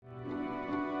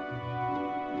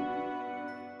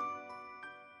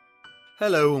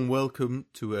Hello and welcome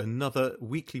to another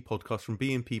weekly podcast from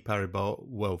BNP Paribas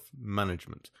Wealth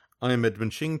Management. I am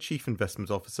Edmund Shing, Chief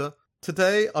Investment Officer.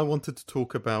 Today I wanted to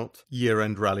talk about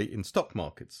year-end rally in stock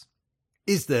markets.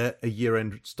 Is there a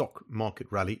year-end stock market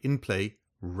rally in play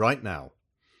right now?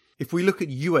 If we look at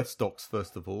US stocks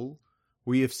first of all,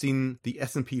 we have seen the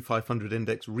S&P 500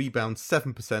 index rebound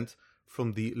 7%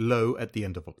 from the low at the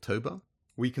end of October.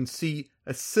 We can see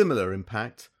a similar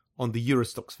impact on the Euro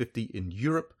Stoxx 50 in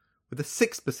Europe, with a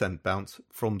 6% bounce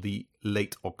from the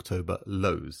late October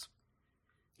lows.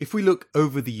 If we look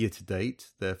over the year to date,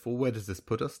 therefore, where does this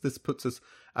put us? This puts us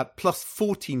at plus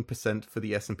 14% for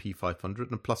the S&P 500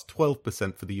 and plus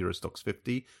 12% for the Euro Stoxx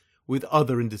 50, with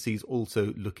other indices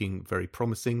also looking very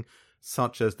promising,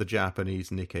 such as the Japanese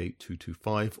Nikkei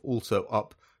 225, also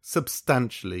up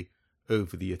substantially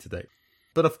over the year to date.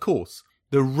 But of course,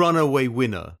 the runaway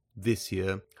winner this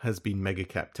year has been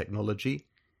mega-cap technology.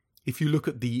 If you look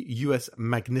at the US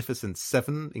Magnificent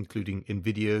Seven, including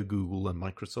Nvidia, Google and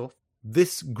Microsoft,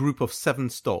 this group of 7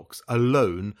 stocks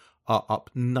alone are up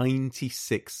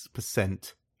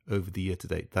 96% over the year to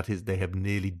date. That is, they have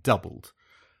nearly doubled.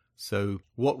 So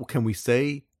what can we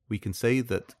say? We can say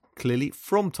that clearly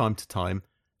from time to time,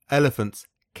 elephants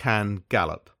can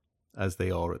gallop, as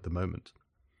they are at the moment.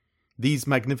 These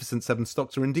Magnificent Seven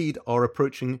stocks are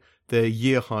approaching their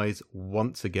year highs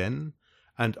once again,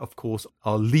 and of course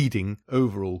are leading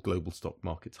overall global stock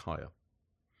markets higher.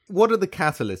 What are the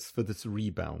catalysts for this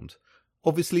rebound?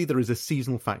 Obviously, there is a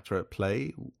seasonal factor at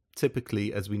play.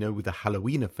 Typically, as we know with the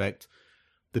Halloween effect,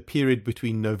 the period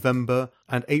between November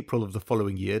and April of the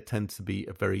following year tends to be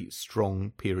a very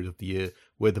strong period of the year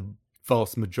where the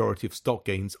vast majority of stock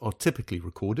gains are typically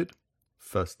recorded,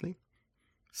 firstly.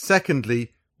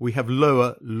 Secondly, we have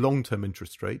lower long-term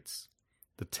interest rates.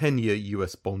 The 10-year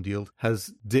US bond yield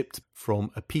has dipped from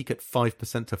a peak at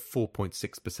 5% to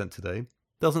 4.6% today.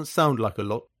 Doesn't sound like a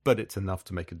lot, but it's enough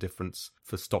to make a difference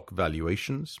for stock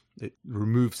valuations. It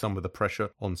removes some of the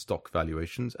pressure on stock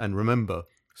valuations. And remember,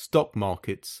 stock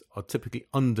markets are typically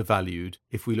undervalued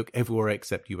if we look everywhere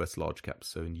except US large caps.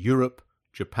 So in Europe,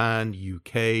 Japan,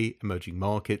 UK, emerging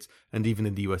markets, and even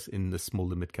in the US in the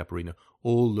small and mid-cap arena,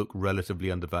 all look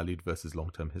relatively undervalued versus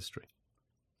long-term history.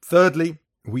 Thirdly,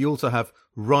 we also have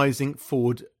rising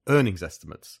forward earnings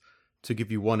estimates. To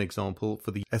give you one example, for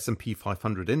the S&P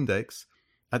 500 index,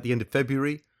 at the end of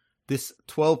February, this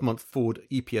 12-month forward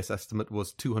EPS estimate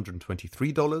was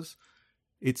 $223.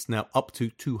 It's now up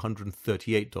to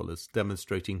 $238,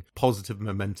 demonstrating positive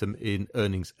momentum in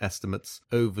earnings estimates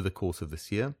over the course of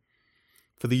this year.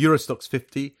 For the Euro Stoxx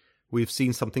 50, we've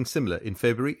seen something similar. In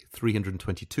February,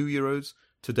 €322.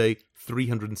 Today,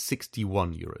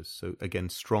 €361. So again,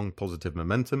 strong positive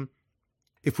momentum.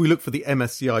 If we look for the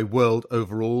MSCI World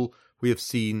overall, we have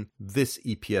seen this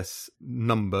EPS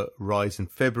number rise in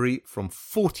February from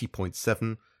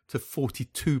 40.7 to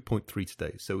 42.3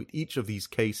 today. So in each of these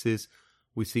cases,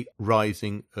 we see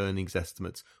rising earnings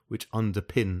estimates, which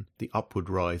underpin the upward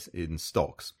rise in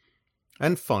stocks.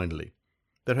 And finally,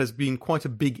 there has been quite a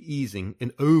big easing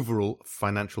in overall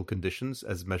financial conditions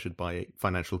as measured by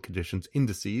financial conditions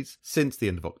indices since the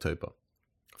end of October.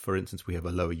 For instance, we have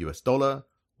a lower US dollar,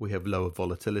 we have lower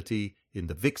volatility in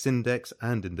the VIX index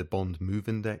and in the bond move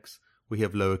index, we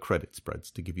have lower credit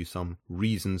spreads, to give you some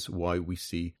reasons why we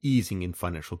see easing in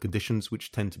financial conditions,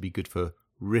 which tend to be good for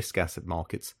risk asset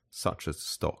markets such as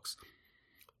stocks.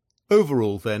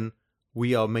 Overall then,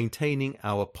 we are maintaining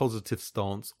our positive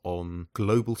stance on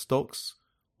global stocks.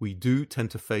 We do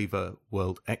tend to favour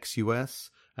world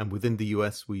ex-US, and within the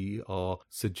US we are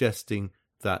suggesting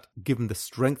that given the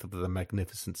strength of the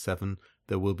Magnificent Seven,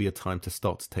 there will be a time to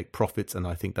start to take profits, and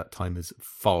I think that time is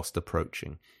fast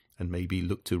approaching, and maybe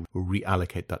look to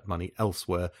reallocate that money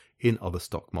elsewhere in other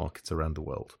stock markets around the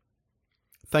world.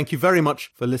 Thank you very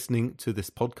much for listening to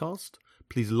this podcast.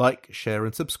 Please like, share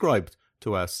and subscribe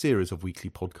to our series of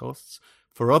weekly podcasts.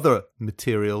 For other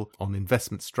material on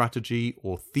investment strategy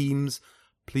or themes,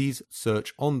 please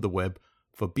search on the web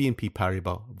for BNP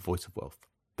Paribas Voice of Wealth.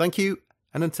 Thank you,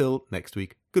 and until next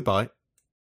week, goodbye.